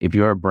If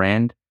you're a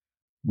brand,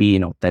 be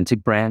an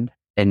authentic brand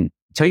and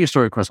tell your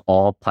story across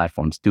all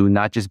platforms. Do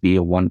not just be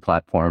a one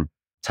platform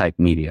type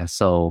media.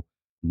 So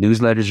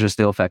newsletters are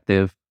still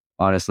effective.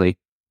 Honestly,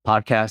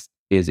 podcast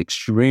is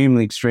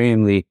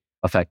extremely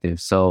effective.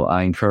 So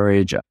I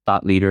encourage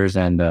thought leaders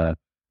and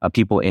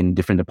people in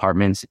different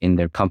departments in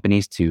their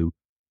companies to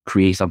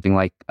create something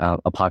like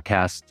a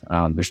podcast.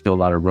 There's still a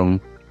lot of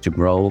room to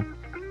grow.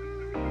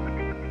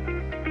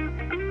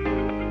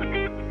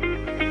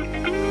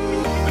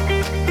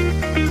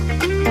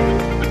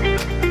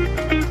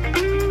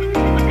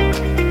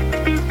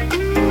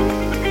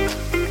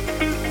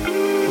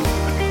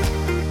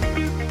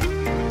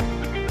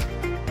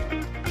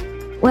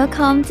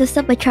 Welcome to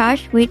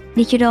Supercharge with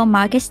Digital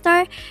Market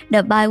Star,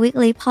 the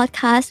bi-weekly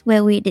podcast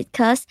where we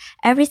discuss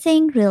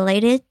everything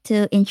related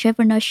to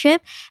entrepreneurship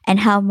and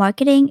how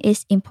marketing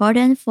is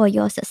important for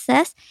your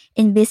success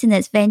in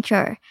business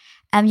venture.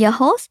 I'm your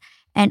host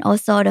and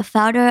also the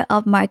founder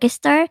of Market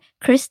Star,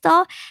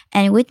 Crystal,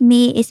 and with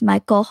me is my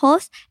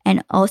co-host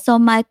and also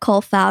my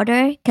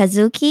co-founder,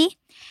 Kazuki.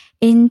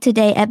 In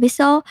today's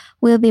episode,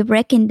 we'll be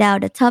breaking down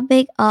the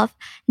topic of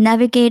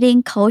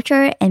navigating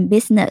culture and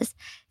business,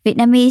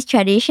 Vietnamese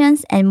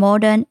traditions, and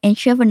modern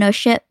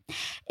entrepreneurship.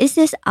 It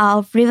is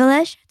our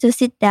privilege to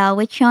sit down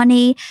with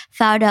Johnny,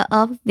 founder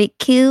of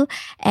VQ,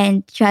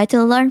 and try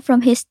to learn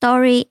from his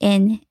story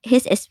and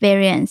his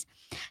experience.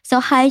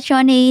 So hi,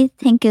 Johnny.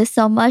 Thank you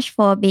so much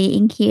for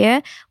being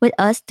here with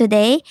us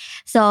today.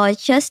 So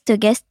just to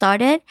get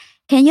started,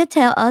 can you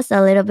tell us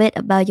a little bit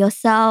about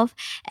yourself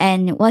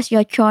and what's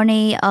your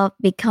journey of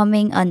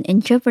becoming an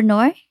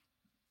entrepreneur?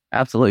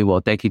 Absolutely.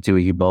 Well, thank you to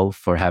you both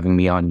for having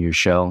me on your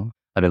show.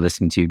 I've been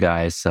listening to you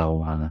guys,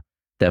 so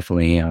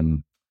definitely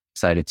I'm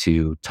excited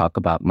to talk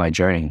about my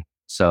journey.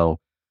 So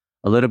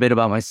a little bit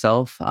about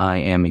myself. I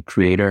am a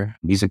creator,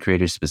 music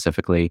creator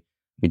specifically.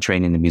 I've been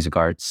trained in the music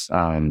arts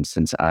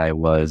since I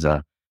was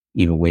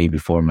even way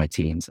before my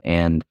teens.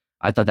 And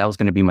I thought that was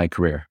going to be my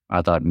career.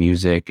 I thought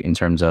music in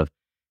terms of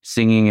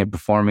singing and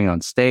performing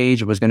on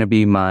stage was going to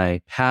be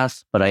my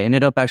path, but I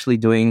ended up I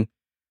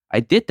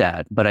did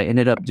that, but I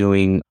ended up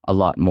doing a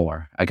lot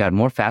more. I got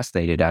more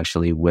fascinated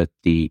actually with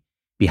the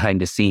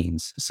behind the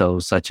scenes. So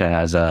such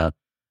as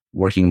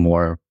working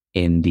more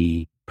in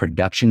the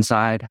production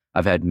side.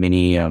 I've had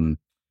many,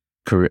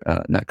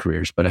 not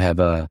careers, but I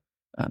have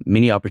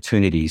many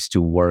opportunities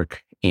to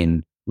work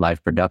in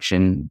live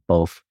production,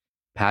 both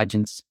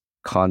pageants,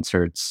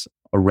 concerts,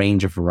 a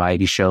range of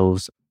variety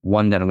shows.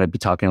 One that I'm going to be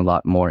talking a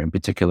lot more in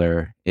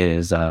particular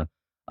is a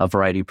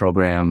variety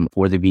program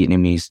for the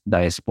Vietnamese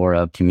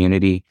diaspora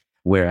community,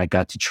 where I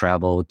got to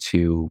travel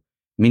to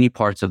many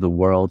parts of the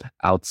world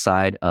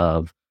outside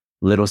of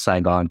Little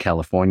Saigon,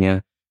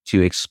 California,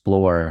 to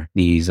explore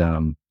these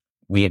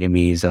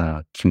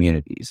Vietnamese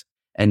communities.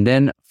 And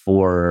then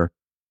for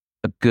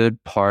a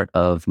good part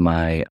of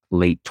my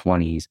late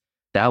 20s,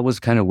 that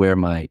was kind of where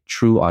my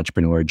true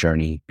entrepreneur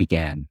journey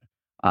began.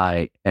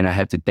 I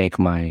have to thank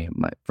my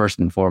first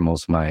and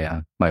foremost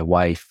my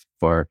wife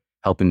for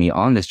helping me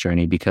on this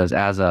journey, because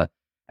as an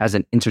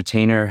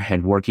entertainer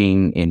and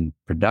working in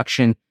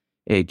production,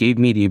 it gave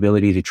me the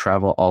ability to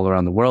travel all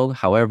around the world.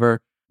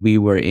 However, we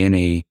were in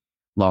a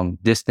long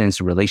distance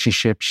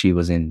relationship. She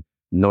was in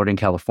Northern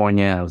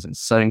California. I was in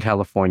Southern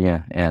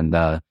California.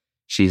 And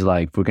she's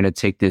like, if we're going to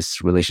take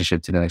this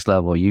relationship to the next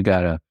level, you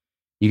gotta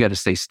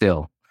stay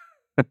still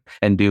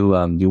and do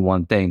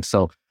one thing.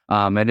 So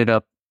ended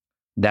up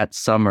that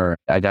summer,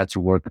 I got to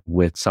work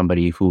with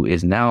somebody who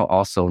is now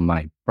also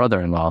my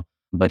brother-in-law,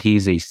 but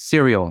he's a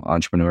serial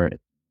entrepreneur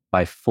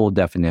by full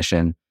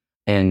definition.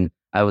 And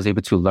I was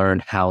able to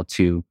learn how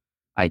to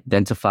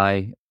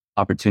identify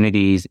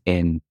opportunities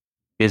in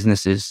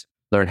businesses,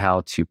 learn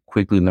how to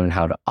quickly learn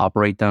how to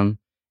operate them,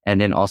 and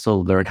then also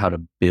learn how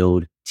to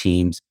build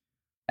teams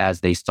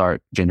as they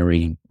start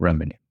generating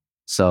revenue.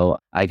 So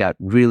I got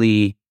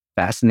really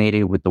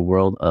fascinated with the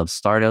world of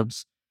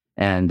startups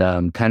and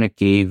kind of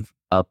gave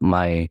up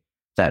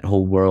that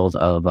whole world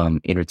of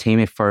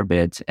entertainment for a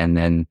bit. And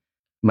then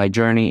my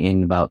journey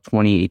in about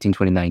 2018,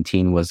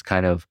 2019 was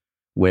kind of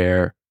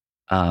where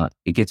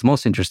it gets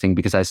most interesting,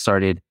 because I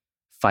started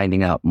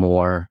finding out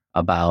more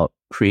about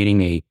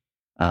creating a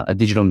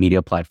digital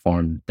media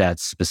platform that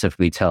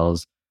specifically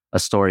tells a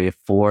story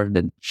for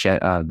the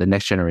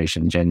next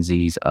generation, Gen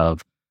Zs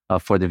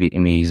for the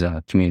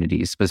Vietnamese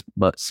communities,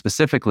 but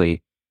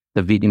specifically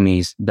the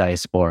Vietnamese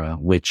diaspora,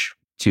 which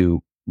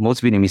to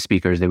most Vietnamese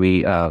speakers,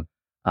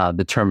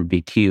 the term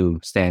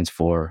VQ stands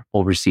for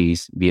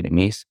overseas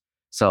Vietnamese.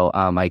 So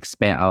I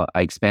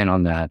expand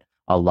on that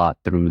a lot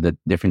through the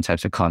different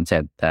types of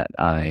content that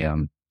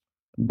I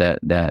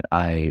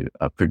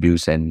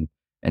produce and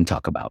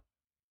talk about.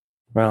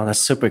 Wow, that's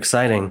super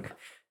exciting.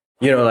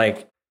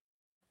 Like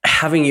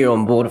having you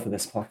on board for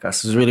this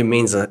podcast really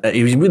means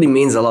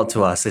a lot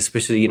to us,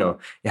 especially, you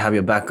have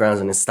your backgrounds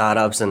in the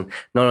startups, and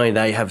not only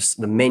that, you have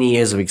the many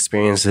years of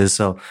experiences.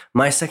 So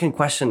my second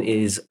question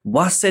is,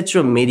 what sets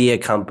your media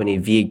company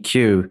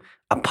VQ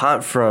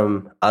apart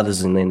from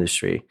others in the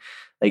industry?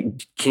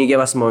 Like, can you give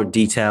us more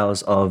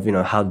details of,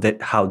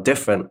 how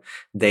different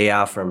they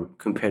are from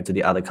compared to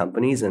the other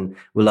companies? And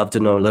we'd love to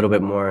know a little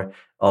bit more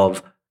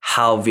of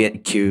how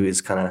VietQ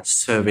is kind of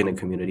serving the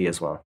community as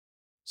well.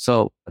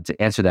 So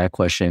to answer that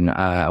question,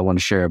 I want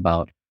to share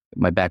about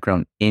my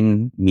background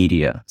in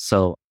media.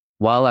 So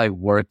while I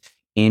worked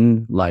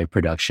in live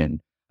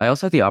production, I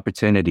also had the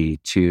opportunity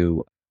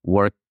to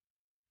work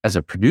as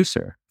a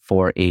producer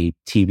for a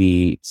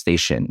TV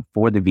station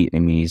for the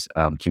Vietnamese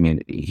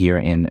community here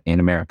in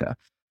America.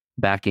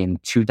 Back in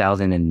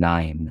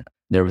 2009,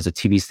 there was a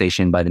TV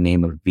station by the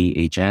name of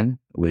VHN,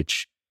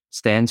 which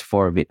stands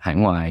for Việt Hải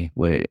Ngoại,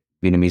 with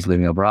Vietnamese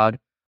living abroad.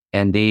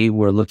 And they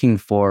were looking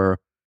for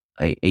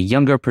a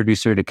younger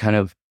producer to kind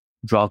of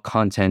draw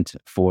content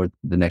for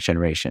the next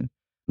generation.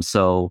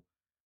 So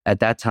at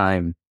that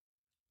time,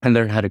 I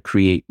learned how to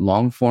create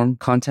long form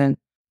content.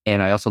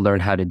 And I also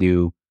learned how to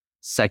do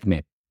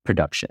segment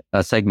production,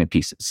 segment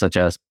pieces, such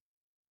as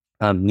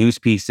news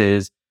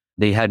pieces.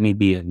 They had me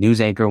be a news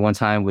anchor one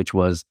time, which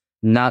was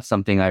not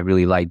something I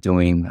really like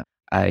doing.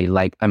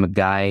 I'm a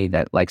guy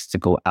that likes to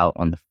go out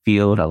on the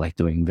field. I like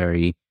doing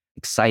very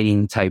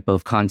exciting type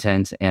of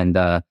content, and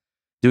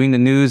doing the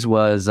news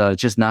was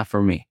just not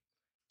for me.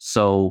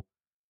 So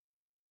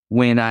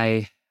when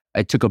I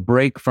took a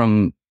break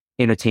from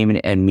entertainment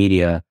and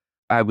media,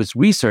 I was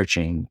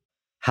researching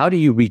how do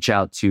you reach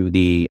out to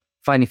the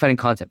finding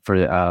content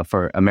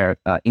for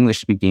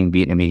English speaking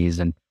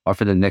Vietnamese or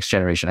for the next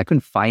generation. I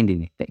couldn't find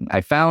anything.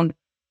 I found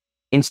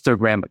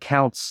Instagram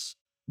accounts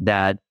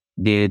that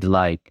did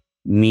like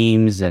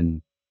memes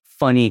and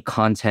funny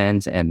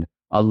content and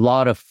a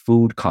lot of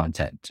food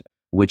content,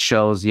 which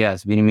shows,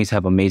 yes, Vietnamese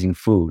have amazing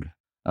food.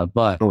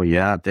 But Oh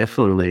yeah,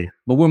 definitely.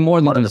 we're more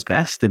One than of the just that.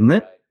 best, isn't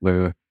it?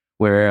 We're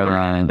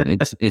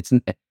it's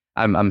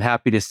I'm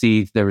happy to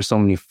see there were so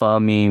many pho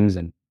memes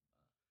and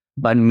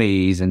banh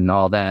mi's and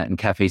all that and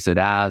cafe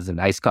sodas and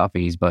iced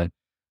coffees, but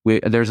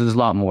there's a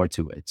lot more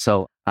to it.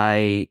 So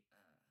I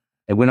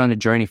went on a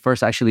journey.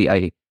 First, actually,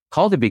 I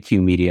called it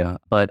VQ Media,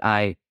 but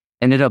I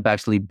ended up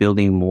actually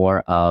building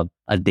more of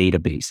a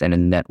database and a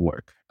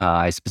network.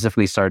 I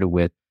specifically started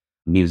with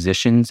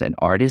musicians and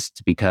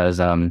artists because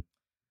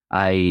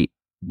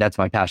that's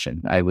my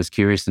passion. I was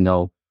curious to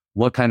know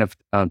what kind of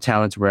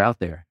talents were out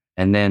there.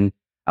 And then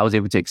I was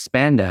able to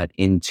expand that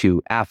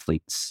into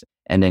athletes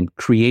and then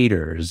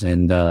creators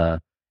and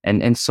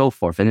so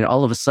forth. And then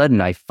all of a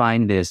sudden I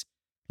find this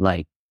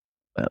like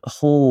a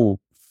whole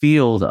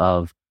field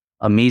of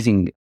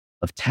amazing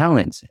of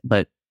talents.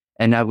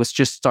 And I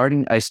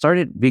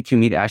started VQ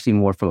Media actually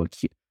more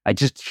I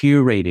just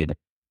curated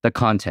the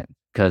content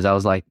because I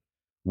was like,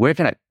 where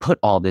can I put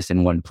all this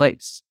in one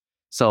place?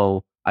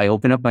 So I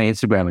opened up my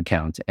Instagram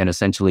account and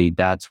essentially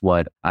that's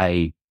what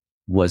I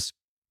was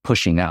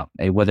pushing out,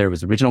 whether it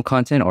was original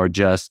content or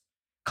just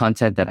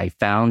content that I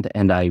found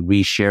and I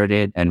reshared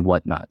it and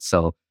whatnot.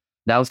 So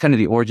that was kind of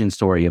the origin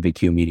story of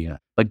VQ Media.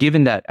 But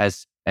given that,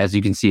 as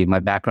you can see, my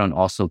background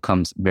also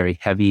comes very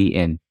heavy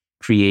in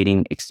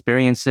creating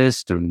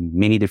experiences through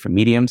many different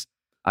mediums,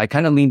 I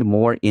kind of leaned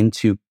more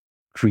into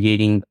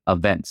creating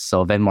events.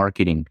 So event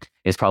marketing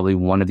is probably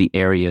one of the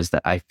areas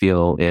that I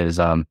feel is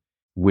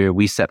where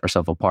we set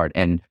ourselves apart.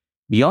 And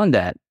beyond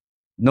that,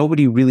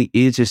 nobody really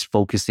is just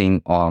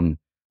focusing on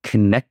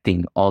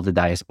connecting all the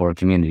diaspora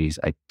communities.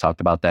 I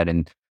talked about that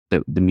in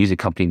the music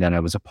company that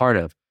I was a part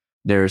of.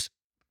 There's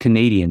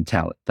Canadian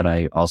talent that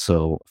I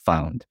also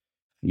found,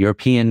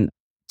 European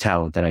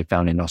talent that I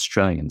found in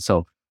Australian.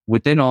 So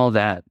within all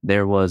that,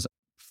 there was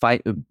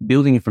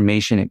building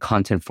information and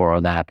content for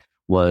all that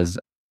was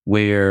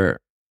where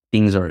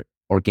things are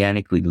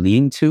organically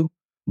leading to.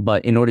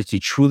 But in order to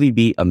truly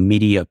be a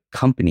media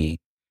company,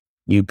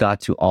 you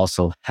got to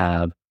also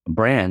have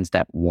brands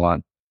that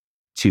want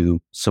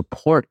to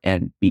support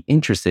and be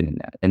interested in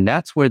that. And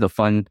that's where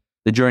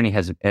the journey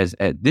has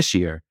this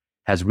year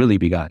has really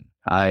begun.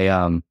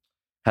 I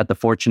had the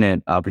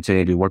fortunate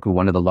opportunity to work with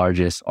one of the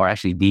largest, or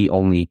actually the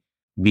only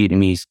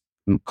Vietnamese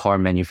car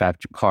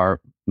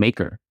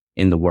maker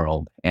in the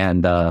world.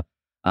 And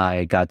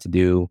I got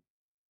to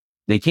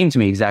they came to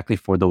me exactly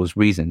for those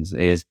reasons,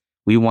 is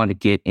we want to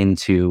get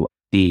into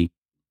the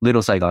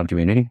Little Saigon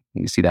community.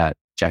 You can see that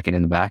jacket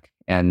in the back.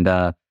 And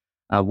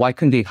why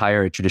couldn't they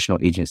hire a traditional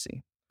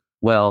agency?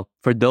 Well,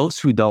 for those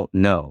who don't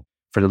know,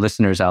 for the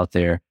listeners out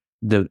there,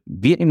 the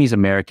Vietnamese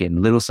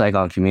American Little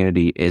Saigon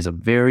community is a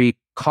very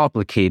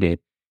complicated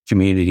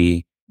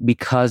community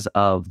because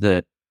of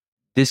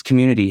this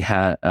community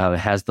has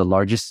the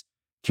largest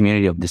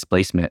community of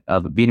displacement,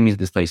 of Vietnamese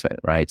displacement,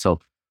 right? So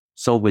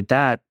with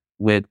that,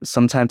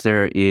 sometimes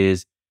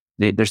there's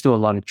still a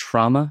lot of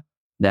trauma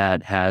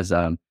that has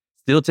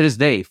still to this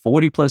day,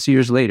 40 plus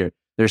years later,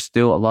 there's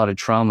still a lot of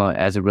trauma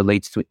as it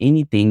relates to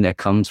anything that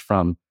comes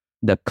from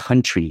the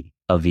country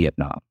of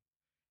Vietnam.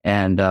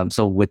 And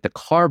so with the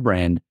car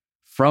brand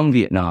from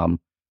Vietnam,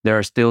 there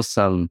are still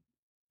some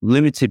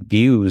limited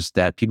views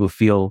that people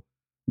feel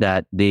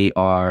that they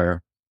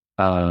have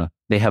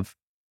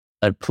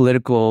a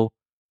political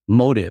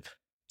motive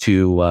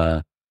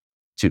to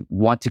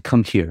want to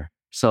come here.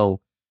 So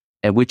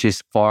and which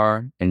is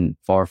far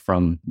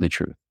from the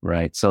truth,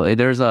 right? So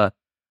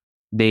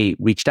they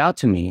reached out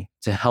to me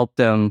to help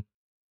them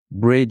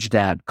bridge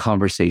that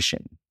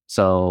conversation.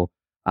 So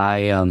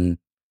I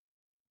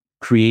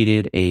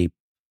created a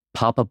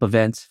pop-up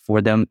event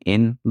for them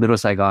in Little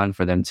Saigon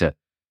for them to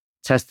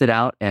test it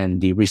out.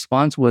 And the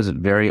response was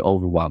very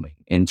overwhelming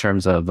in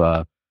terms of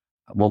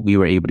what we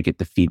were able to get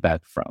the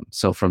feedback from.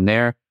 So from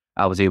there,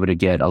 I was able to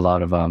get a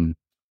lot of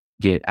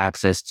get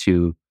access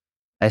to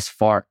as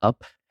far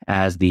up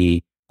as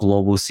the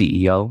global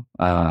CEO.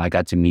 I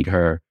got to meet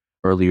her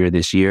earlier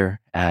this year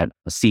at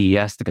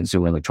CES, the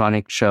Consumer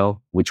Electronics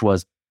Show, which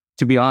was,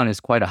 to be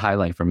honest, quite a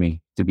highlight for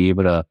me to be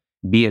able to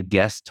be a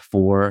guest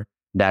for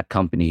that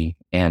company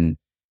and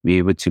be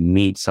able to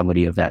meet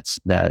somebody of that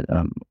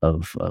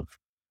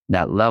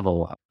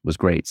level was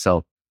great.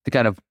 So to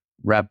kind of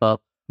wrap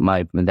up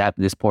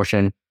this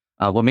portion,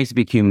 what makes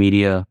BQ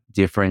Media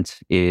different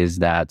is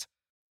that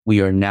we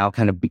are now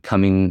kind of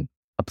becoming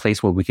a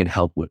place where we can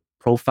help with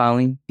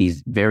profiling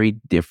these very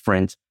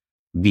different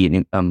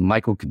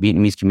micro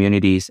Vietnamese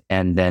communities,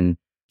 and then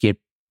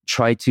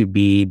try to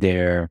be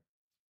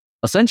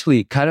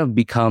essentially kind of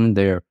become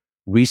their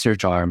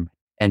research arm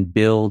and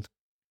build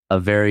a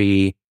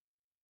very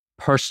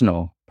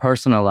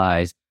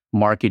personalized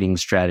marketing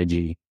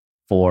strategy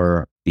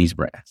for these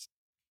brands.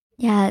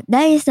 Yeah,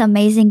 that is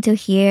amazing to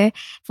hear.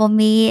 For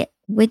me,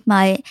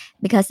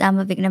 because I'm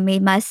a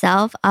Vietnamese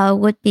myself, I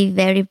would be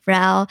very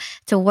proud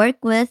to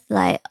work with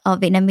like a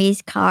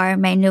Vietnamese car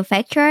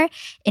manufacturer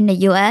in the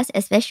US,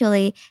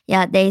 especially,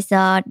 yeah, there's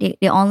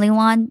the only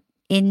one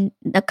in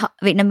the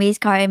Vietnamese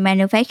car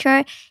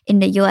manufacturer in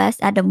the US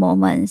at the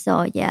moment.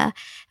 So yeah,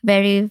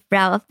 very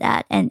proud of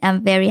that. And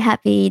I'm very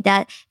happy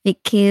that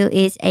VQ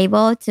is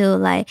able to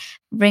like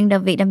bring the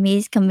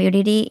Vietnamese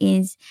community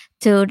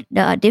to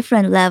the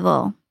different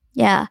level.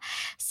 Yeah.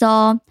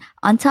 So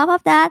on top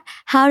of that,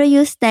 how do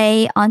you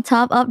stay on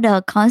top of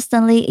the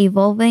constantly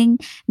evolving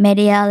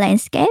media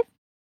landscape?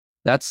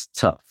 That's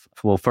tough.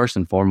 Well, first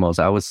and foremost,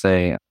 I would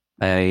say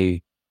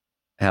I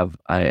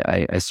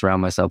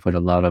surround myself with a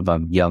lot of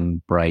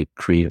young, bright,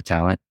 creative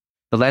talent.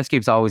 The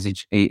landscape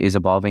is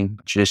evolving.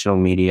 Traditional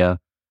media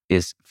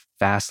is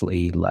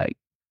fastly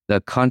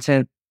the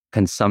content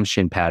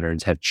consumption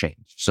patterns have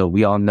changed. So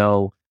we all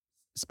know,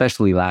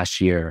 especially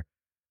last year,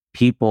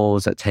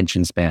 people's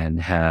attention span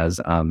has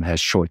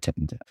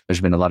shortened.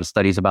 There's been a lot of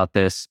studies about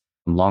this.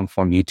 Long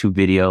form YouTube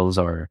videos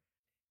or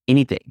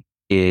anything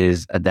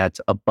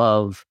that's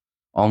above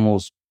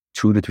almost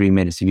 2 to 3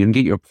 minutes. If you can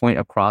get your point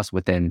across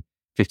within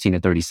 15 to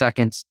 30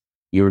 seconds,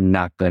 you're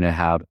not going to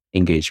have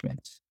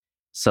engagement.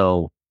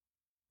 So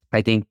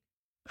I think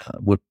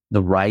with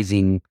the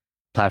rising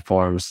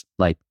platforms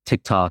like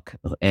TikTok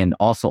and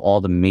also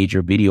all the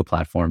major video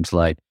platforms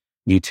like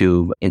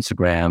YouTube,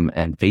 Instagram,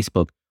 and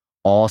Facebook,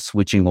 all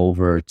switching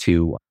over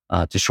to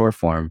short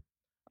form,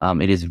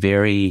 it is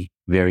very,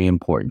 very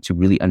important to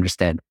really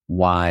understand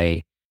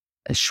why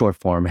short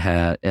form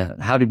how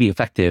to be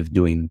effective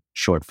doing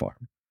short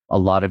form. A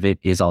lot of it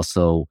is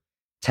also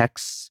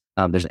text.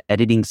 There's an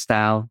editing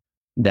style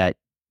that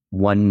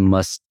one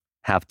must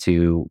have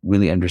to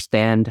really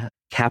understand.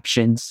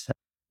 Captions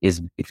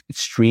is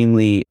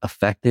extremely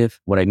effective.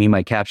 What I mean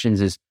by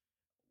captions is,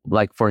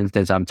 like, for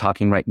instance, I'm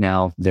talking right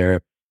now.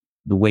 The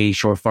way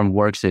short form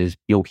works is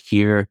you'll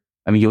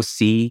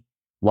see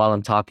while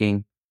I'm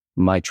talking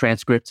my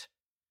transcript,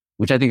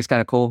 which I think is kind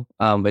of cool.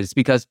 But it's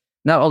because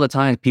not all the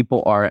time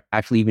people are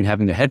actually even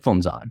having their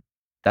headphones on.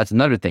 That's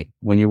another thing.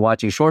 When you're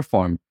watching short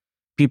form,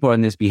 people are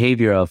in this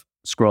behavior of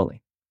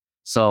scrolling.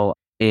 So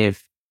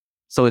it's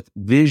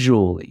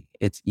visually,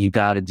 you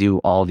got to do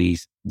all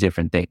these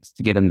different things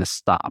to get them to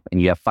stop,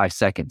 and you have 5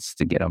 seconds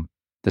to get them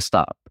to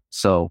stop.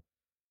 So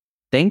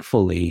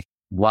thankfully,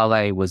 while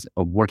I was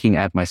working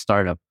at my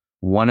startup,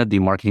 one of the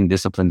marketing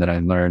discipline that I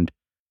learned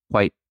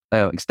quite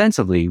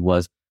extensively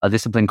was a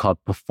discipline called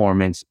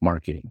performance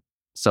marketing.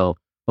 So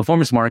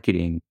performance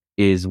marketing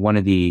is one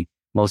of the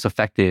most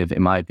effective,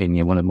 in my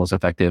opinion, one of the most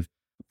effective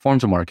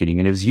forms of marketing.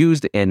 And it was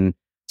used in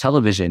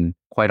television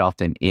quite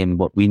often in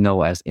what we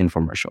know as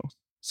infomercials.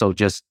 So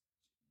just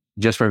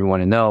for everyone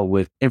to know,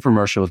 with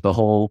infomercials, the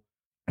whole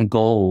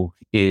goal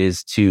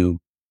is to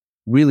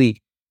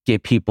really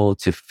get people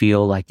to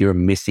feel like you're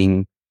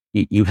missing.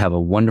 You have a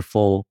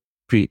wonderful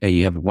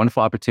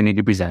opportunity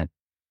to present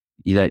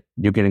that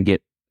you're going to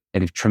get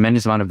a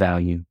tremendous amount of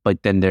value.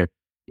 But then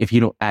if you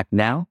don't act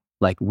now,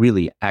 like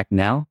really act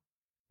now,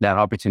 that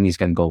opportunity is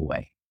going to go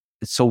away.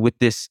 So with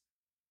this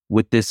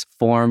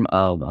form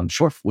of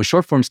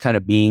short forms kind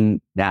of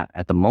being that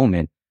at the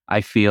moment,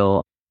 I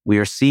feel we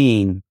are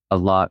seeing a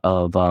lot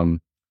of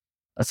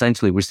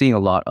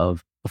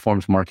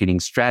performance marketing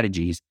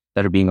strategies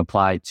that are being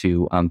applied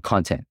to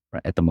content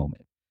right at the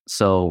moment.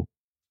 So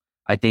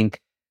I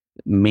think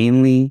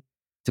mainly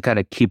to kind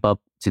of keep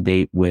up to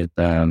date with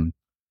the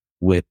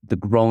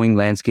growing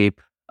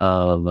landscape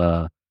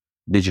of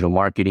digital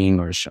marketing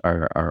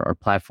or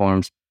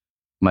platforms,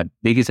 my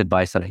biggest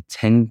advice that I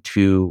tend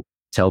to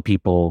tell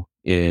people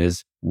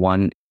is,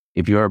 one,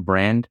 if you're a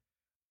brand,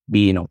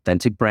 be an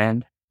authentic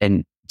brand.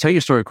 And tell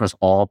your story across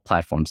all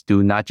platforms.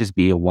 Do not just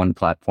be a one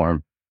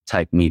platform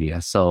type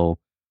media. So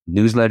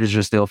newsletters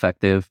are still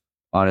effective.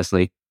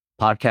 Honestly,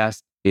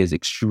 podcast is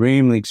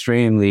extremely,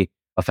 extremely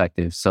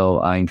effective. So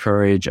I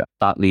encourage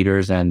thought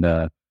leaders and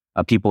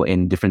people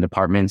in different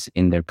departments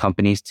in their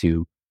companies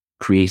to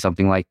create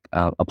something like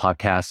a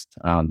podcast.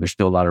 There's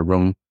still a lot of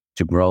room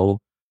to grow.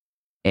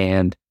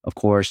 And of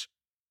course,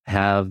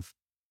 have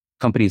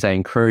companies. I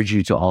encourage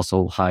you to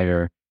also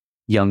hire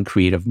young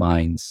creative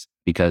minds,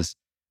 because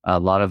a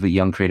lot of the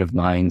young creative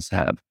minds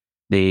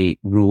they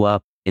grew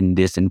up in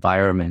this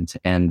environment,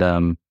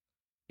 and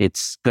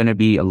it's going to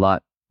be a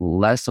lot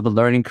less of a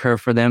learning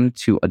curve for them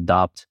to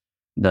adopt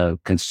the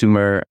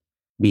consumer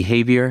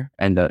behavior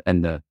and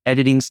the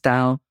editing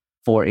style.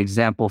 For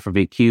example, for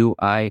VQ,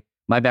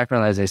 my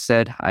background, as I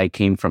said, I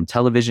came from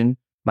television.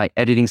 My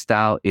editing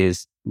style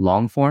is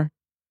long form.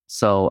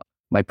 So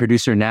my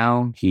producer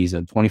now, he's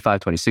a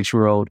 25,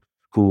 26-year-old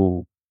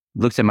who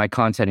looks at my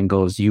content and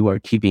goes, "You are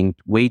keeping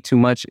way too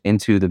much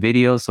into the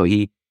video." So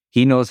he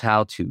knows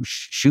how to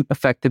shoot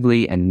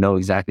effectively and know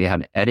exactly how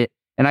to edit.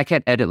 And I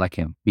can't edit like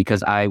him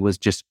because I was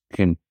just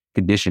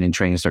conditioned and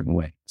trained a certain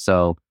way.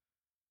 So,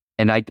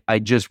 and I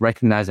just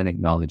recognize and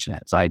acknowledge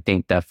that. So I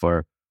think that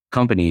for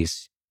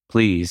companies,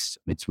 please,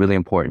 it's really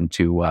important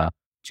to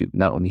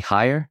not only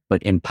hire,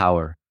 but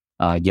empower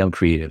young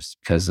creatives,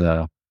 because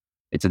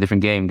it's a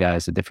different game,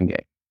 guys, a different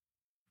game.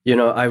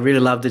 I really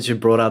love that you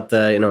brought up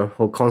the,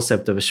 whole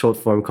concept of a short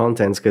form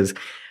contents, because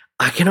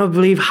I cannot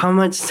believe how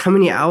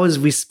many hours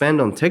we spend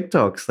on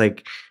TikToks.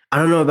 Like, I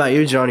don't know about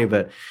you, Johnny,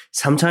 but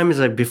sometimes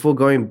like before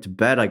going to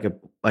bed,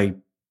 I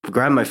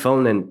grab my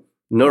phone and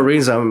no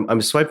reason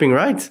I'm swiping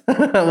right,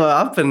 well,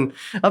 up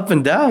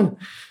and down.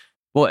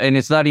 Well, and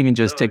it's not even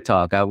just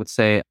TikTok. I would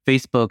say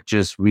Facebook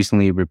just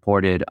recently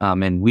reported,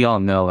 and we all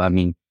know, I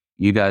mean,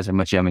 you guys are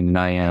much younger than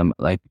I am.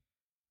 Like,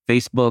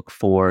 Facebook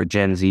for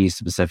Gen Z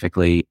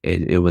specifically,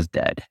 it was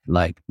dead.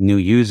 Like, new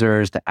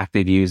users, the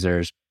active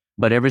users.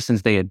 But ever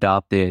since they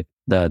adopted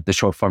the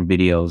short form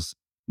videos,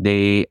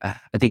 I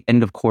think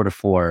end of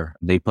Q4,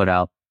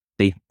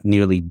 they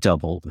nearly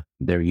doubled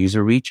their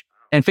user reach.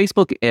 And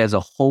Facebook as a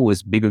whole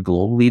is bigger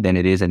globally than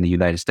it is in the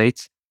United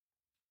States.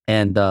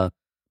 And,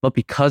 but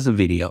because of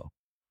video,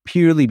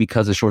 purely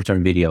because of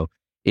short-term video,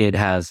 it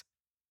has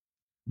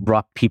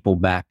brought people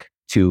back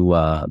to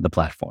the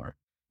platform.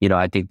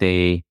 I think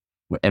they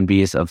were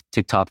envious of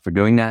TikTok for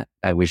doing that.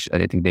 I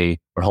think they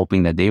were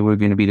hoping that they were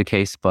going to be the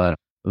case, but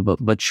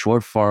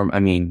short form, I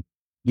mean,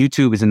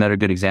 YouTube is another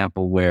good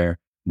example where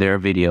their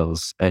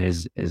videos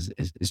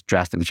is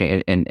drastically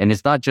changed. And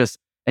it's not just,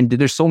 and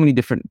there's so many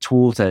different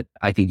tools that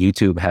I think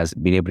YouTube has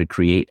been able to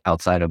create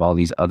outside of all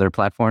these other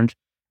platforms,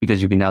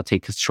 because you can now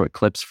take short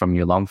clips from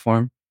your long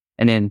form.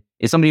 And then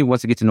if somebody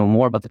wants to get to know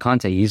more about the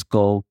content,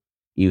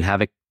 you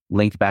have it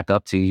linked back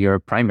up to your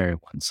primary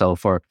one. So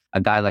for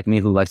a guy like me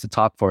who likes to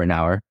talk for an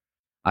hour,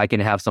 I can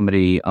have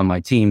somebody on my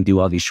team do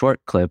all these short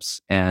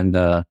clips and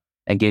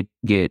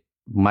get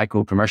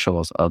micro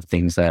commercials of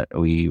things that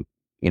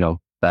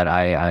that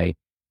I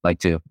like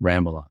to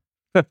ramble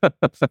on.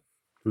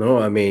 No,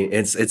 I mean,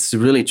 it's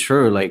really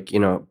true. Like,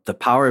 the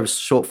power of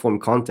short form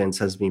contents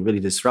has been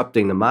really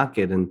disrupting the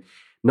market, and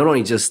not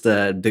only just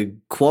the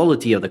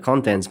quality of the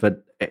contents,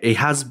 but it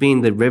has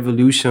been the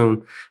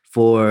revolution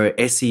for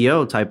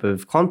SEO type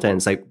of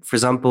contents. Like, for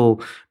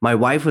example, my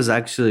wife was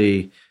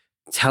actually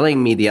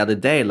telling me the other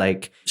day,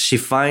 like, she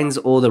finds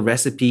all the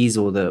recipes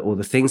or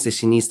the things that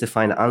she needs to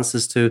find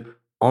answers to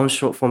on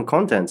short form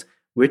content,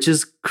 which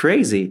is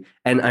crazy.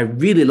 And I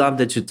really love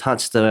that you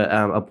touched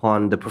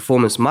upon the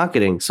performance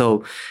marketing.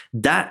 So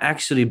that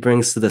actually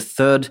brings to the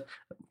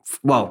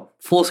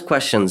fourth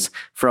questions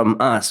from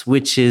us,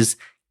 which is,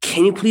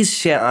 can you please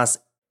share us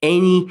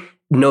any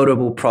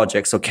notable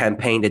projects or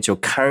campaign that your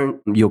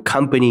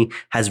company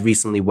has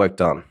recently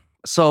worked on?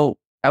 So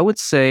I would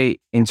say,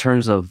 in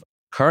terms of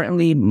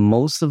currently,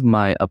 most of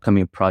my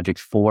upcoming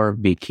projects for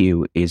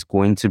VQ is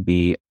going to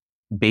be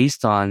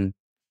based on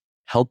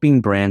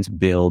helping brands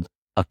build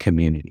a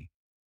community.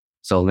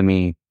 So let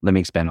me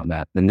expand on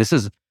that. And this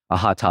is a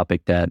hot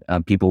topic that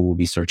people will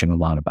be searching a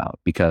lot about,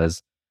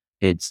 because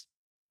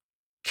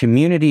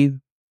community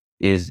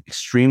is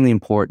extremely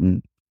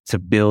important to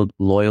build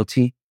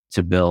loyalty,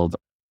 to build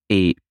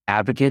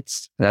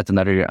advocates. That's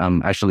another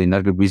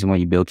good reason why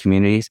you build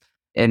communities.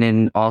 And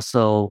then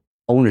also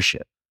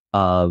ownership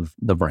of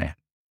the brand.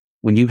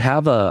 When you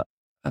have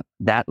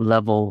that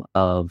level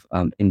of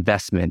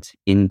investment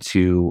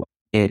into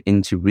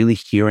really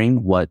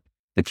hearing what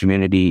the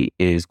community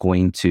is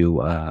going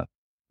to,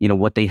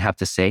 what they have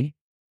to say,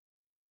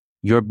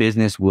 your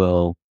business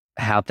will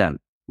have that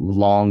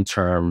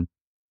long-term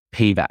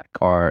payback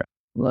or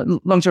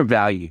long-term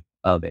value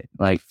of it.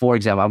 Like, for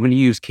example, I'm going to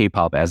use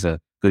K-pop as a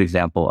good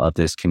example of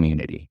this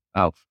community.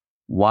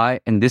 Why?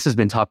 And this has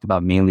been talked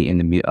about mainly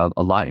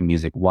a lot in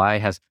music. Why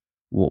has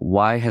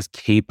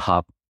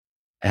K-pop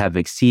have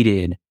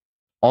exceeded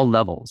all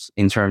levels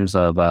in terms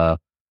of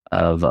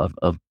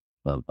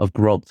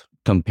growth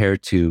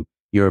compared to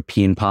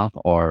European pop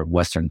or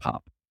Western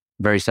pop?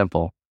 Very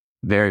simple,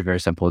 very, very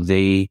simple.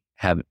 They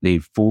they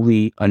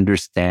fully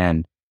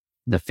understand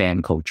the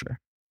fan culture.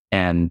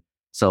 And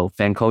so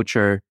fan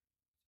culture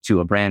to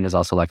a brand is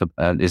also like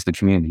is the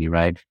community,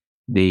 right?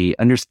 They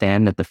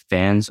understand that the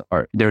fans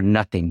they're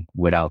nothing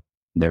without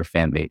their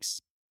fan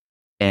base.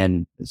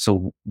 And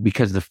so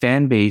because the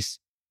fan base,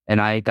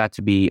 and I got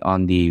to be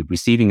on the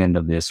receiving end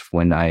of this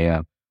when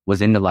I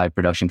was in the live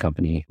production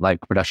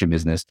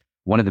business.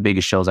 One of the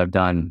biggest shows I've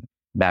done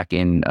back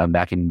in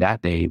that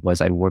day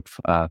was I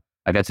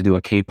got to do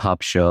a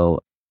K-pop show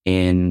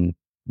in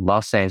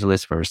Los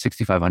Angeles for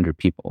 6,500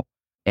 people.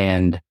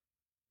 And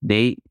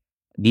the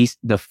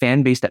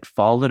fan base that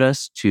followed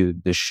us to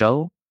the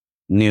show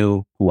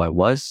knew who I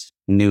was,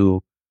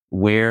 knew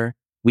where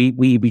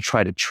we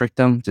try to trick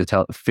them to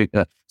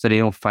so they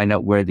don't find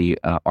out where the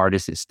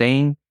artist is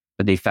staying,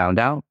 but they found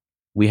out.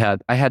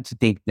 I had to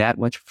think that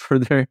much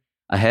further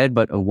ahead,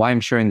 but why I'm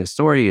sharing this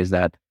story is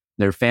that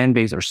their fan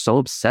base are so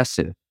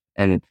obsessive,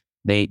 and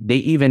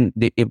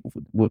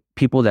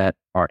people that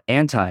are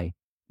anti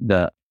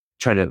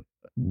try to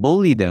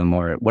bully them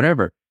or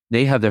whatever,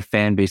 they have their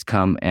fan base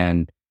come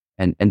and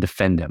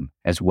defend them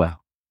as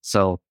well.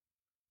 So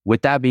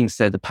with that being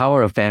said, the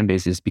power of fan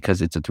base is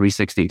because it's a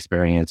 360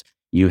 experience.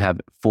 You have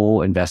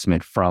full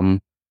investment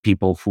from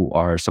people who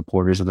are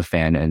supporters of the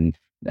fan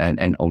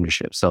and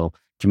ownership. So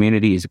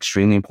community is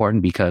extremely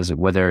important because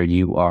whether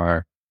you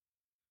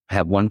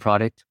have one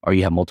product or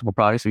you have multiple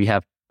products or you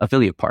have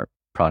affiliate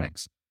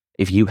products,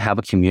 if you have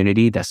a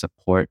community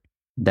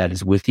that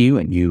is with you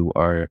and you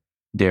are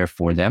there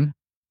for them,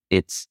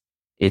 it's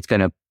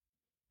going to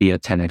be a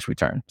 10x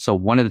return. So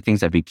one of the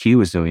things that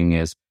VQ is doing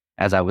is,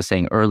 as I was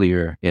saying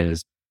earlier,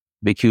 is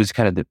VQ is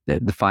kind of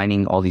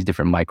defining all these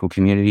different micro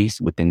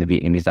communities within the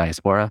Vietnamese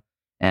diaspora.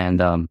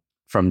 And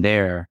from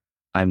there,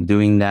 I'm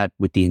doing that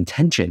with the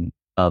intention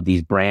of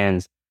these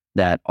brands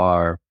that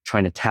are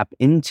trying to tap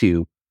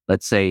into,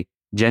 let's say,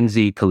 Gen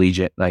Z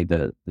collegiate, like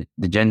the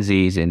Gen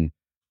Zs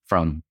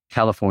from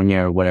California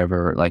or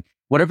whatever, like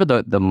whatever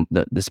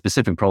the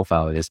specific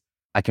profile is,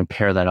 I can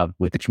pair that up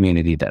with the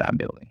community that I'm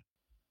building.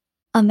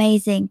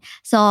 Amazing.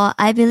 So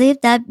I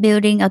believe that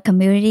building a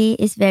community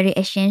is very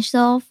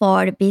essential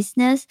for the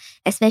business,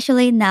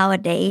 especially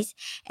nowadays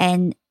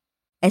and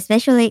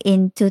especially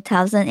in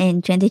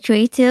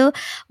 2023 too,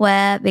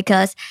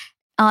 because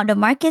the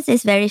market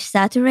is very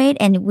saturated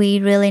and we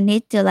really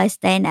need to like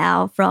stand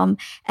out from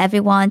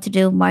everyone to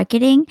do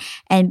marketing,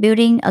 and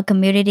building a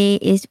community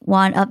is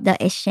one of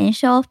the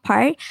essential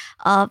part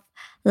of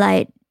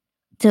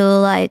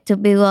to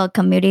build a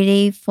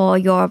community for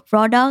your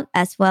product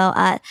as well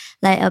as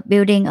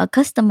building a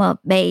customer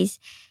base.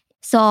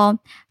 So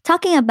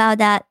talking about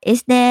that,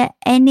 is there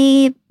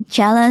any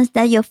challenge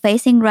that you're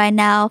facing right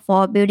now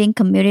for building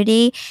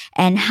community,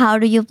 and how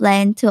do you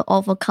plan to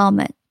overcome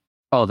it?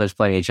 Oh, there's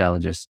plenty of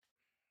challenges.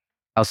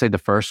 I'll say the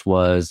first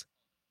was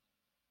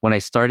when I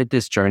started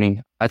this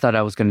journey, I thought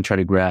I was going to try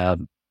to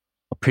grab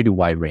a pretty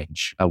wide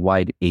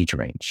age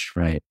range,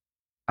 right?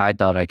 I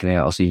thought I can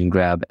also even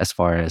grab as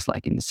far as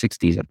like in the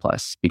 60s and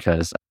plus,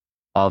 because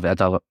I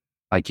thought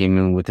I came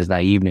in with this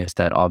naiveness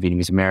that all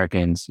Vietnamese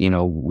Americans,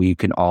 we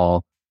can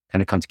all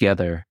kind of come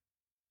together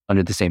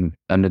under the same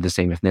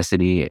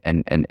ethnicity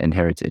and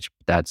heritage.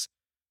 That's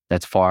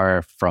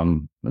far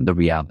from the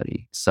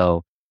reality.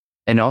 So,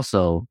 and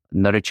also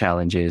another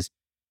challenge is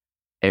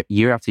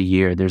year after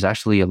year, there's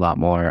actually a lot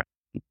more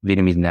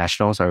Vietnamese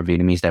nationals or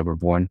Vietnamese that were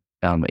born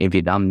in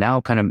Vietnam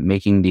now kind of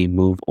making the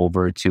move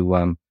over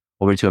to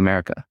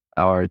America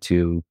or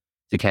to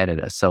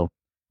Canada. So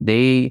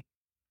their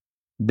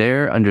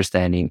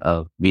understanding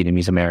of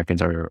Vietnamese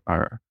Americans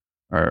are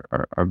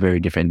very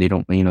different. They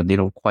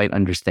don't quite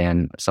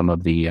understand some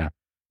of the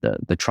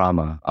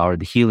trauma or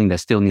the healing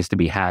that still needs to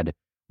be had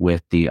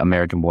with the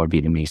American-born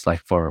Vietnamese. Like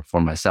for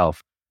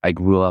myself, I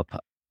grew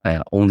up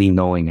only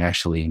knowing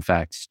actually, in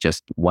fact,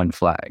 just one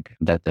flag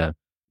that the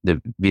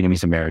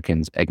Vietnamese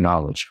Americans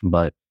acknowledge.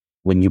 But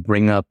when you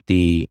bring up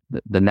the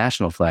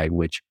national flag,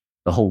 which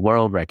the whole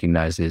world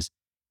recognizes,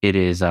 it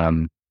is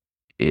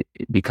it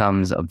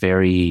becomes a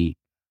very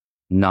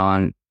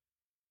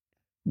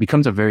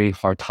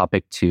hard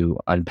topic to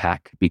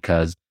unpack,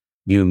 because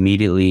you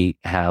immediately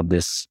have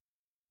this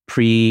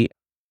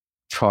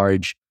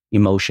pre-charged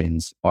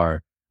emotions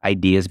or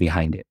ideas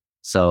behind it.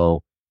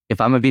 So if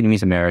I'm a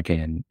Vietnamese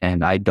American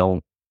and I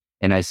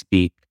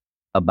speak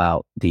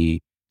about the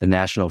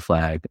national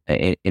flag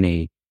in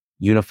a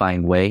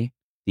unifying way,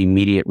 the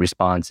immediate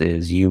response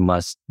is you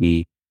must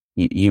be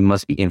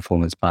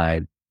influenced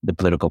by the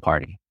political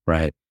party,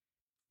 right?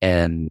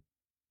 And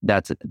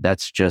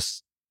that's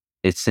just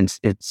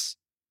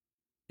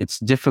it's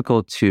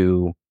difficult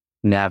to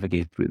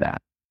navigate through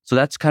that. So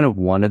that's kind of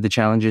one of the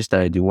challenges that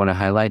I do want to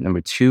highlight.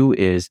 Number two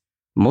is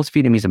most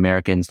Vietnamese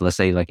Americans, let's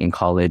say like in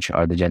college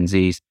or the Gen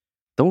Zs,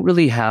 don't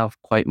really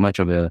have quite much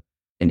of an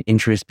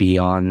interest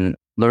beyond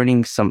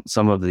learning some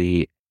of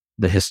the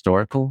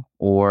historical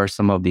or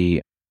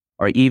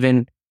or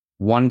even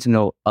wanting to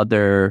know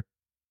other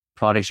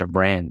products or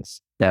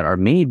brands that are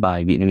made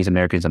by Vietnamese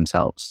Americans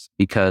themselves,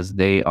 because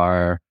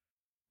there's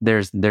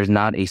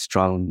not a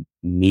strong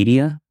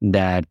media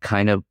that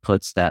kind of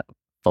puts that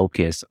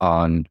focus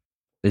on,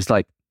 it's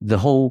like the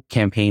whole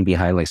campaign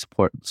behind like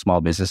support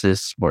small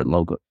businesses, support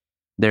local.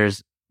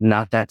 There's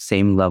not that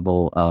same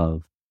level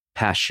of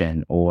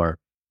passion or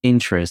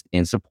interest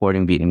in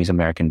supporting Vietnamese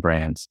American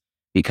brands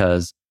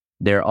because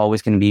they're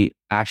always going to be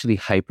actually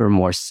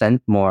not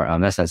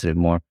sensitive,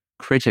 more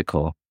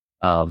critical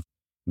of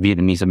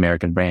Vietnamese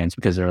American brands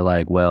because they're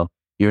like, well,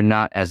 you're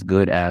not as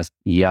good as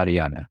yada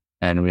yada.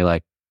 And we're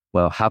like,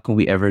 well, how can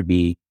we ever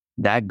be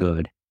that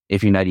good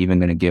if you're not even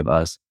going to give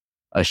us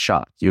a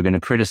shot? You're going to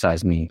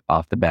criticize me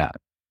off the bat.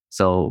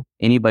 So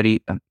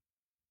anybody,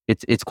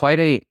 it's quite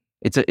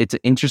it's an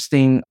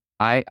interesting,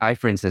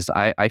 for instance,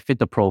 I fit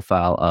the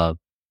profile of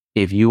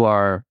if you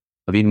are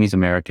a Vietnamese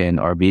American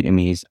or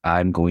Vietnamese,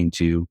 I'm going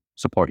to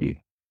support you.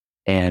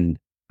 And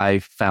I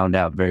found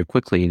out very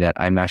quickly that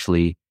I'm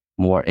actually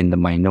more in the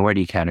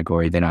minority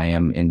category than I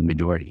am in the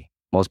majority.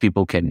 Most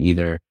people can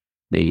either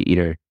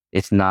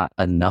it's not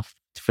enough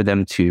for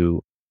them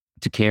to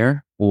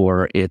care,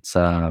 or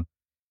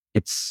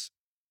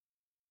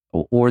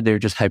or they're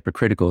just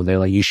hypercritical. They're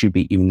like, you should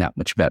be even that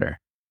much better.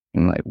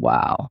 And I'm like,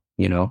 wow,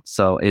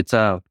 So it's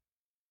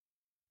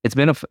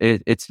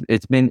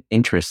been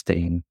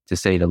interesting to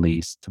say the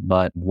least.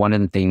 But one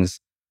of the things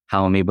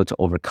how I'm able to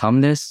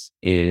overcome this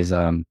is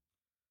I'm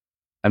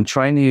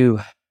trying to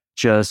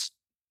just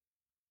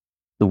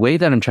the way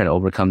that I'm trying to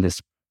overcome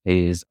this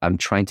is I'm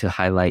trying to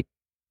highlight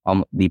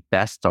the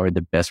best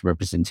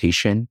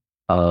representation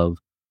of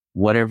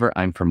whatever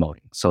I'm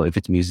promoting. So if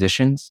it's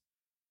musicians,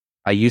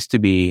 I used to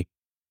be,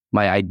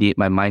 my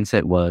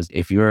mindset was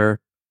if you're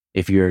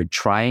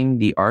trying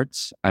the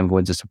arts, I'm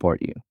going to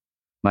support you.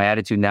 My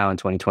attitude now in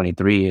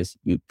 2023 is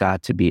you've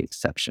got to be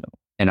exceptional.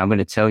 And I'm going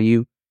to tell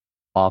you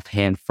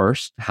offhand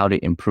first how to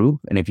improve.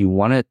 And if you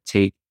want to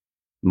take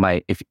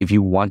if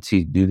you want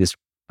to do this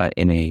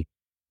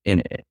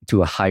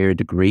to a higher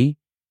degree,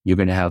 you're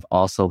going to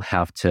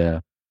have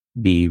to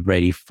be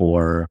ready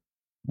for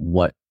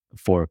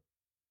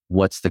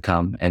what's to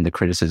come and the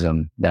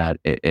criticism that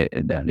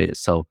that is.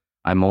 So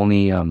I'm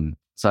only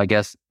so I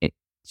guess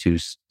to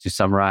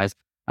summarize,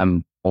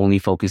 I'm only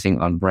focusing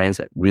on brands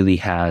that really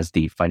has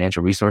the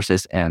financial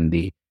resources and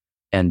the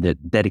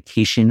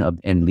dedication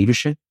and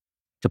leadership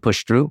to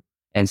push through.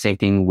 And same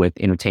thing with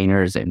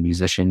entertainers and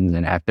musicians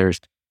and actors.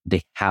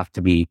 They have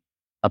to be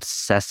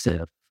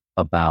obsessive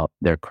about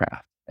their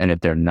craft. And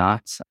if they're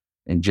not,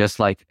 and just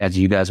like as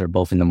you guys are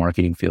both in the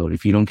marketing field,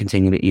 if you don't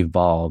continue to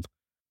evolve,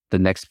 the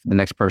next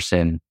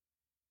person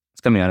that's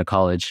coming out of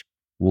college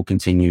will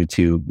continue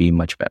to be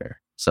much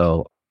better.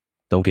 So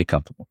don't get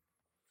comfortable.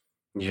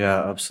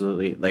 Yeah,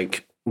 absolutely.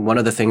 Like one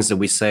of the things that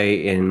we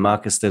say in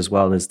Marcus as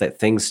well is that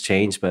things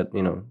change, but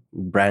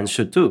brands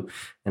should too.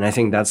 And I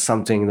think that's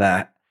something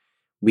that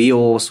we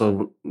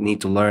also need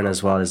to learn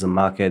as well as the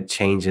market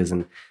changes.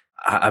 And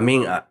I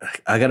mean,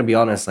 I gotta be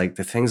honest, like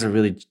the things are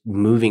really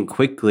moving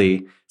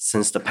quickly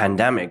since the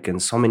pandemic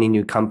and so many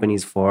new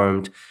companies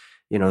formed,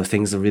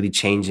 things are really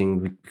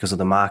changing because of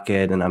the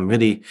market. And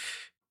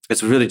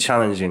it's really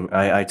challenging.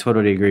 I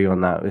totally agree on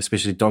that,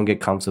 especially don't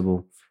get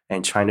comfortable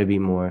and trying to be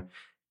more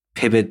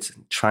pivot,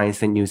 trying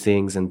new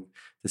things and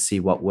to see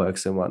what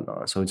works and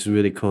whatnot. So it's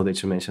really cool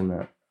that you mentioned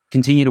that.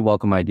 Continue to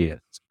welcome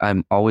ideas.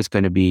 I'm always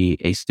going to be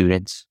a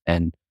student,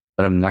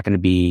 but I'm not going to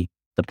be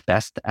the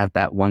best at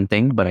that one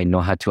thing, but I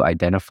know how to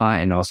identify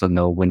and also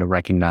know when to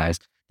recognize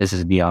this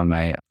is beyond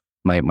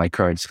my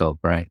current scope,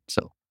 right?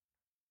 So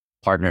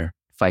partner,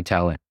 find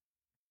talent.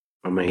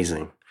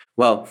 Amazing.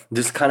 Well,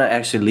 this kind of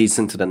actually leads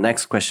into the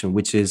next question,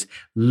 which is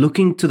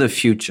looking to the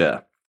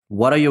future.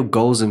 What are your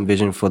goals and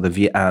vision for the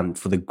VM,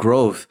 for the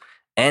growth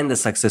and the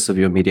success of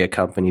your media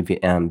company,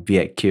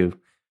 VIQ?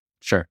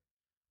 Sure.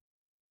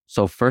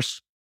 So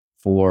first,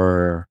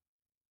 to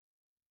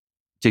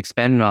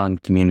expand on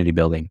community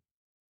building,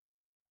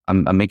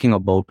 I'm making a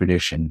bold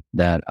prediction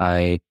that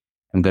I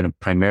am going to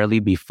primarily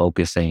be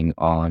focusing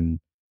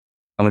on.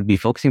 I'm going to be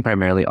focusing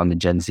primarily on the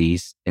Gen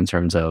Zs in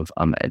terms of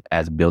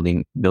as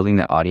building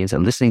that audience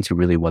and listening to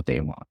really what they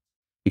want.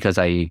 Because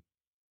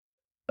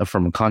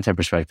from a content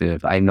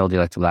perspective, I know they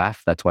like to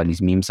laugh. That's why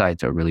these meme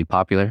sites are really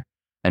popular.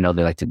 I know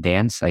they like to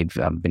dance. I've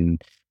been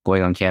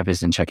going on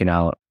campus and checking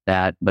out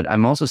that. But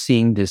I'm also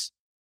seeing this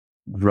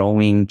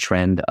growing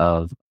trend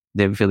of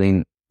them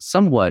feeling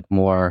somewhat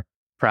more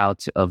proud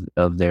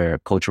of their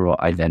cultural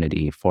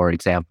identity. For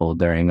example,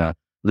 during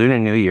Lunar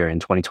New Year in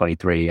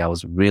 2023, I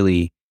was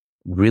really,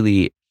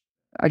 really,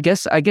 I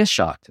guess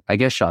shocked.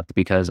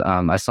 Because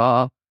I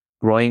saw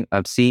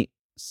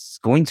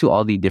going to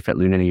all the different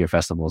Lunar New Year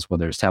festivals,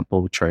 whether it's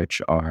temple,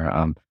 church,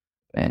 or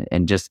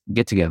and just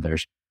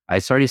get-togethers. I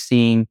started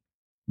seeing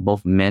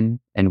both men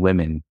and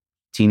women,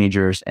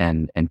 teenagers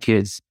and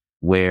kids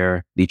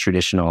wear the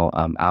traditional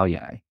ao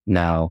dai.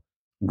 Now,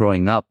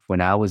 growing up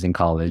when I was in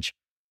college,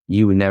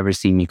 you would never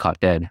see me caught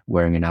dead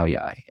wearing an ao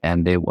dai,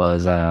 and it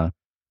was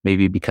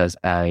maybe because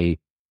I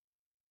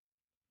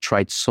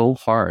tried so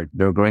hard.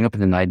 Growing up in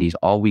the 90s,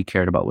 all we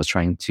cared about was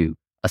trying to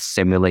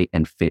assimilate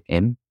and fit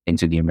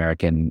into the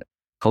American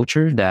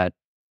culture that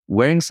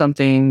wearing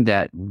something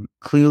that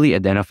clearly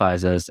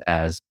identifies us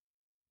as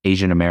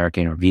Asian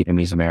American or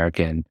Vietnamese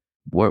American,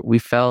 we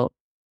felt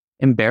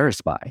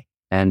embarrassed by.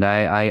 And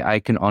I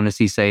can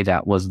honestly say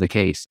that was the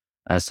case.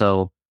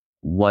 So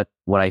what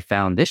I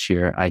found this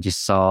year, I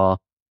just saw,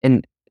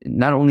 and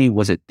not only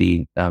was it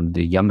the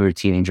younger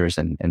teenagers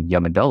and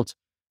young adults,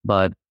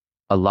 but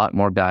a lot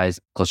more guys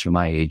closer to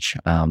my age.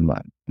 I'm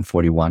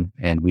 41,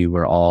 and we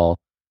were all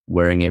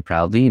wearing it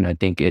proudly. And I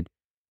think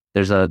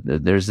there's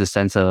a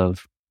sense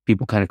of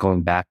people kind of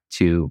going back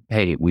to,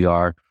 hey, we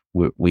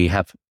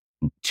have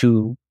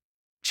two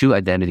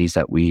identities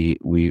that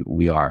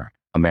we are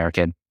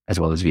American as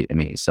well as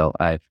Vietnamese. So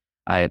I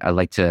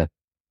like to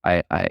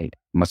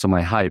so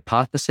my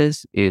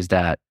hypothesis is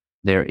that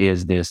there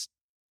is this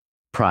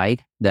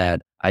pride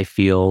that I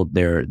feel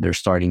they're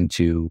starting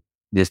to,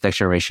 this next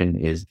generation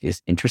is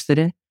interested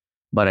in.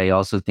 But I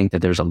also think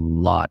that there's a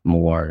lot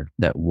more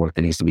that work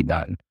that needs to be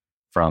done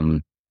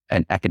from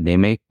an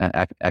academic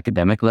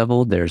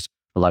level. There's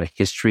a lot of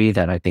history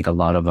that I think a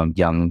lot of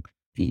young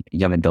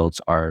adults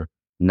are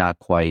not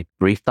quite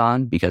briefed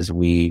on, because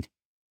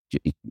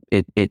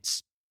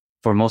it's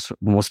for most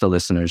of the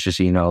listeners, just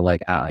so you know,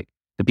 like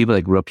the people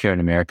that grew up here in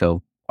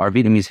America, our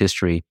Vietnamese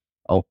history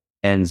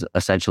ends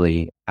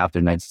essentially after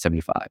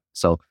 1975.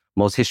 So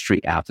most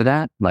history after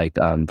that, like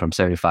from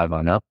 75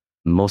 on up,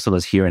 most of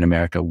us here in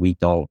America, we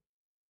don't.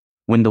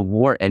 When the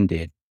war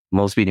ended,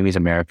 most Vietnamese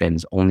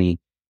Americans only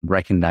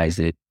recognized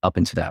it up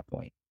until that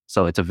point.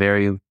 So it's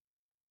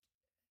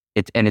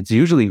it's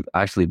usually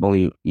actually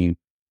only you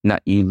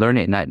learn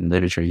it not in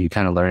literature. You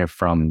kind of learn it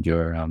from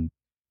your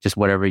just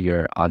whatever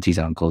your aunties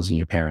and uncles and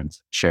your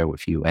parents share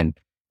with you.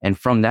 And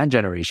from that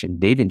generation,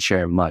 they didn't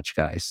share much,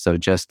 guys. So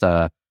just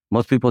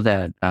most people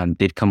that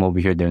did come over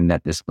here during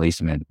that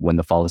displacement, when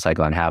the fall of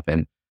Saigon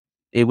happened,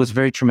 it was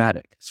very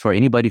traumatic for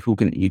anybody you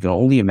can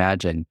only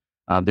imagine.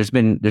 There's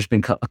been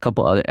a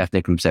couple other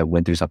ethnic groups that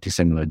went through something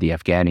similar. The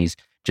Afghanis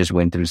just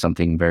went through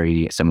something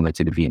very similar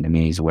to the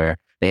Vietnamese, where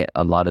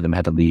a lot of them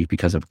had to leave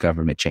because of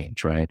government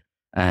change, right?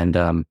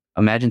 And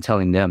imagine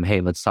telling them,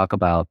 "Hey, let's talk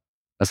about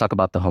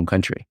the home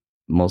country."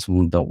 Most of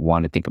them don't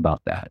want to think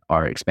about that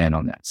or expand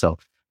on that. So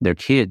their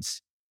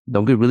kids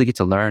don't really get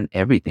to learn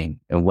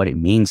everything and what it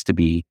means to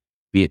be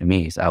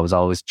Vietnamese. I was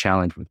always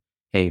challenged with,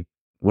 "Hey,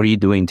 what are you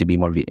doing to be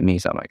more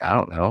Vietnamese?" I'm like, "I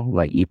don't know,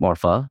 like eat more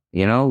pho,"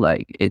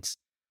 like it's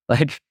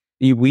like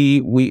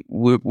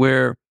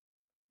we're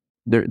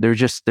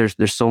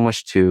there's so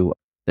much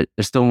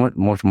there's still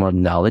more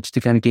knowledge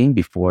to kind of gain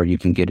before you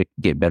can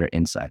get better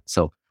insight.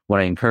 So what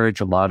I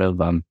encourage a lot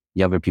of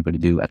younger people to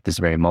do at this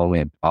very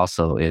moment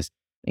also is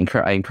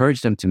I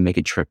encourage them to make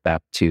a trip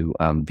back to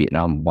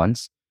Vietnam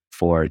once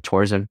for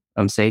tourism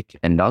sake,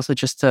 and also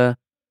just to,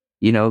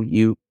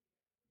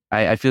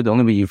 I feel the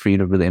only way for you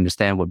to really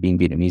understand what being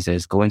Vietnamese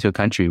is, go into a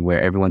country where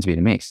everyone's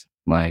Vietnamese.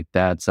 Like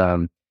that's,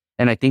 and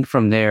I think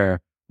from there,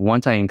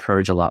 once I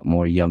encourage a lot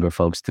more younger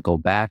folks to go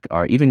back,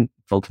 or even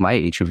folks my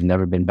age who've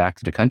never been back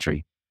to the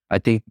country, I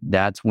think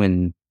that's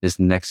when this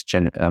next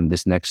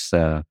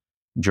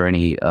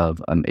journey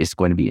of is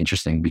going to be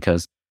interesting,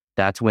 because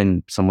that's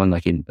when someone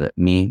like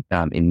me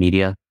in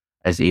media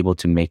is able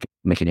to make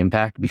an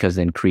impact, because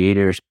then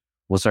creators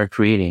will start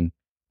creating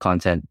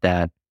content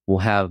that will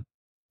have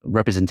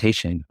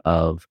representation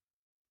of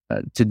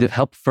to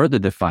help further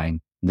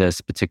define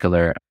this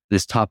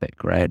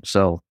topic, right?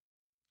 So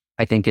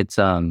I think it's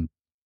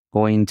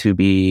going to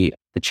be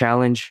the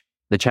challenge.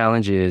 The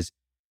challenge is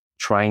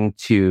trying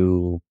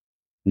to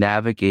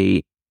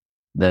navigate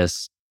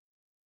this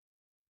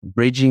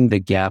bridging the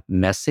gap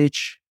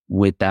message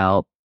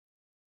without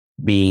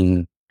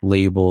being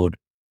labeled,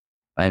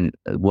 and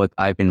what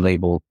I've been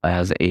labeled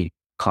as, a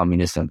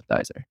communist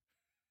sympathizer.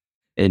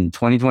 In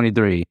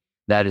 2023,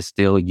 that is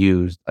still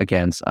used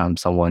against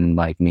someone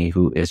like me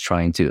who is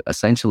trying to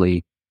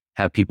essentially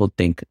have people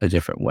think a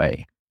different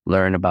way,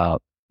 learn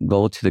about,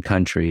 go to the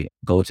country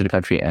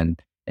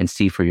and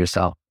see for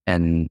yourself,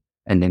 and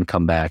then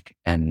come back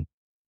and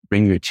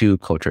bring your two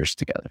cultures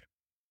together.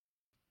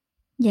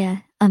 Yeah,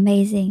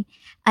 amazing.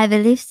 I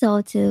believe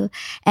so too.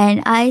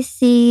 And I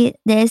see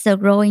there's a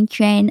growing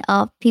trend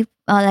of people,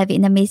 like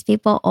Vietnamese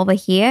people over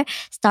here,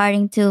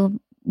 starting to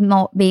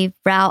be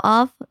proud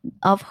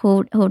of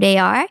who they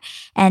are.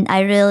 And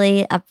I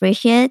really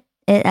appreciate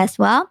it as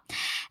well.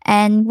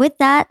 And with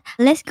that,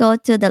 let's go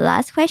to the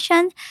last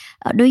question.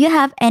 Do you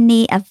have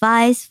any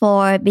advice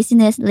for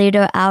business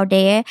leader out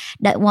there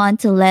that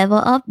want to level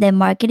up their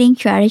marketing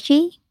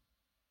strategy?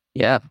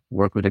 Yeah,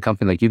 work with a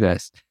company like you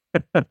guys.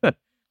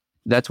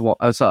 That's what.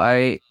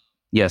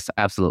 Yes,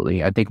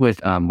 absolutely. I think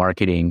with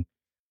marketing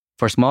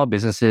for small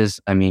businesses,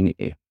 I mean,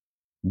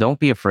 don't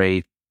be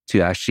afraid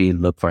to actually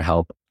look for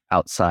help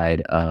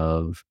outside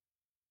of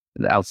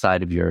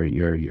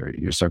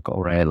your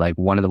circle, right? Like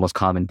one of the most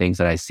common things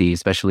that I see,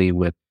 especially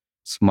with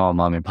small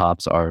mom and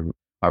pops, are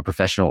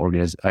professional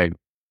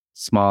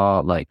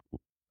small like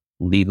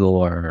legal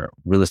or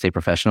real estate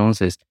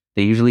professionals, is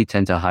they usually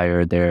tend to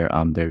hire their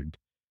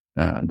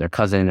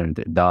cousin or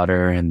their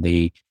daughter, and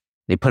they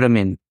put them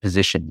in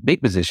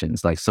big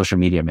positions like social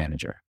media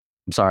manager.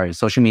 I'm sorry,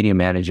 social media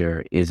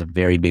manager is a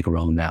very big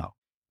role now.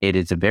 It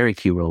is a very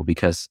key role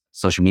because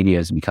social media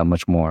has become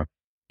much more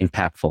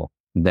impactful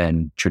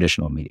than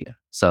traditional media.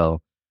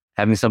 So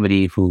having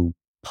somebody who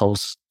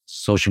posts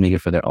social media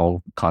for their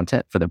own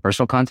content, for their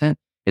personal content,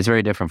 is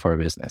very different for a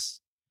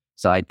business.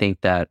 So I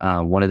think that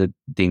one of the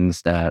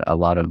things that a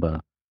lot of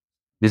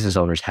business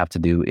owners have to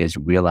do is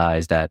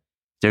realize that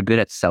they're good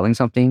at selling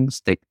something,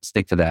 stick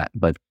to that,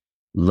 but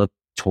look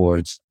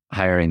towards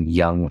hiring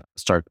young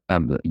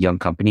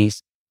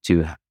companies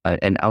to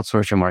and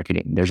outsource your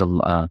marketing. There's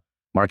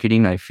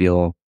marketing. I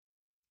feel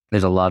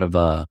there's a lot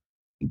of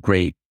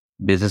great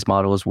business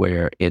models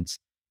where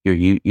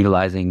you're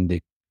utilizing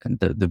the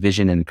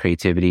vision and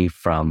creativity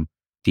from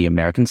the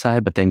American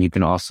side, but then you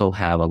can also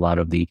have a lot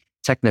of the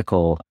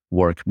technical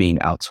work being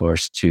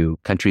outsourced to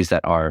countries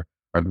that are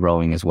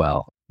growing as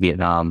well.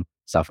 Vietnam,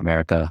 South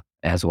America,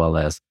 as well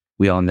as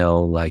we all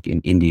know, like in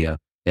India,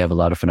 they have a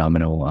lot of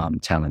phenomenal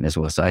talent as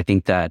well. So I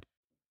think that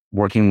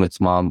working with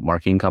small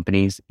marketing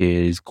companies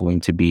is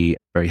going to be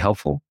very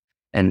helpful.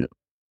 And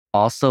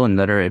also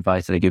another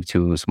advice that I give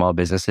to small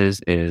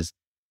businesses is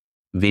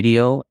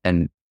video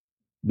and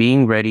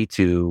being ready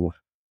to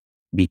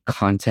be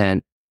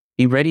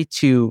ready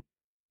to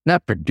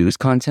not produce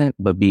content,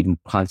 but be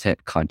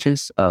content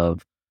conscious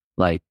of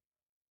like,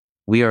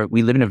 we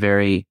live in a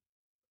very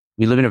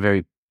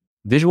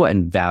visual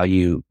and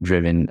value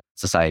driven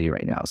society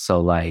right now. So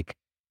like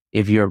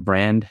if your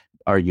brand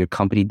or your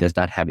company does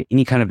not have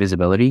any kind of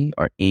visibility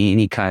or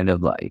any kind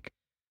of like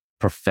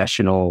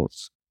professional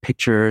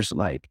pictures,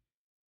 like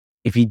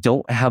if you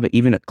don't have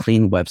even a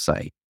clean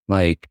website,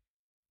 like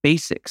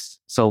basics.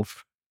 So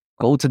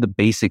go to the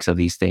basics of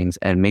these things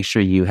and make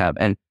sure you have,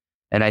 and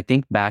I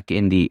think back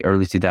in the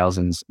early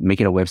 2000s,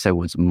 making a website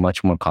was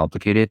much more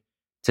complicated.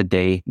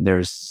 Today,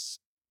 there's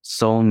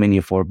so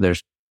many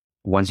there's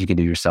ones you can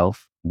do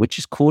yourself, which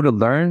is cool to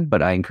learn,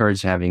 but I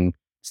encourage having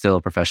still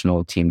a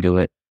professional team do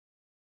it.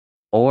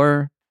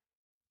 Or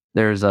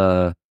there's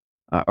or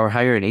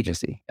hire an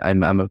agency.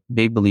 I'm a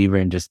big believer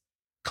in just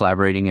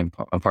collaborating and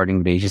partnering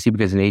with an agency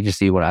because an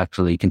agency will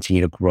actually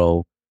continue to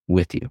grow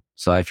with you.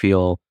 So I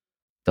feel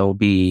don't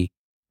be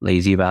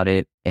lazy about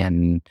it,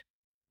 and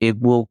it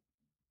will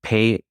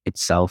pay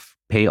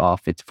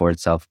off for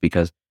itself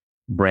because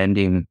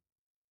branding,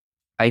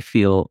 I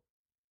feel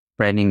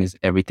branding is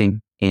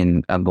everything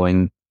in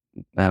going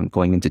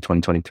into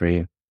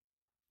 2023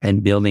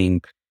 and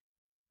building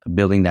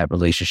that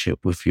relationship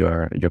with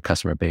your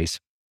customer base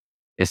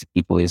is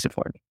equally as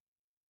important.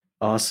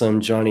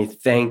 Awesome, Johnny.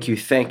 Thank you.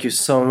 Thank you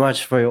so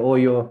much for all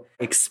your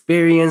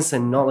experience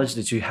and knowledge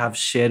that you have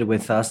shared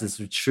with us. It's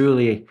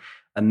truly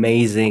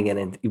amazing.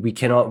 And we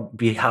cannot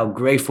be how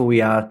grateful we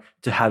are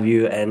to have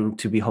you and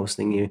to be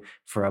hosting you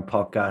for our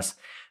podcast.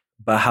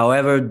 But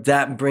however,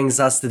 that brings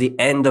us to the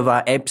end of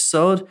our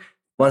episode.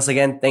 Once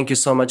again, thank you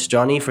so much,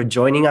 Johnny, for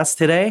joining us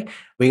today.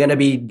 We're going to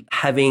be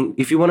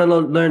if you want to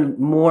learn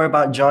more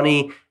about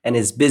Johnny and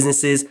his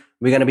businesses,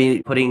 we're going to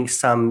be putting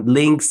some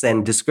links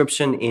and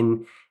description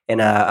in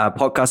our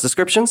podcast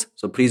descriptions.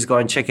 So please go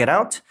and check it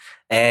out.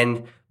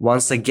 And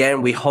once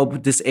again, we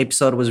hope this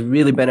episode was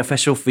really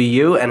beneficial for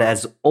you. And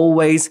as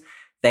always,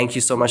 thank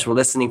you so much for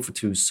listening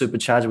to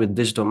Supercharge with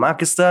Digital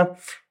Marketer.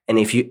 And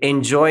if you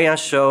enjoy our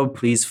show,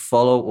 please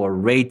follow or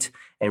rate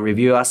and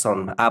review us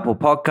on Apple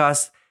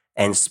Podcasts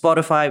and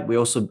Spotify. We're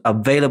also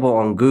available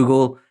on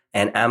Google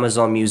and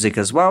Amazon Music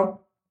as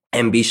well.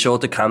 And be sure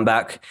to come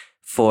back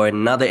for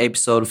another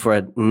episode for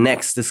a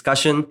next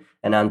discussion.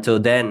 And until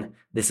then,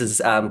 this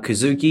is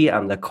Kazuki.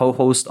 I'm the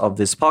co-host of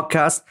this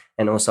podcast,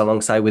 and also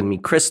alongside with me,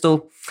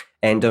 Crystal.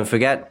 And don't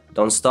forget,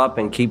 don't stop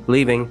and keep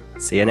believing.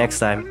 See you next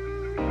time.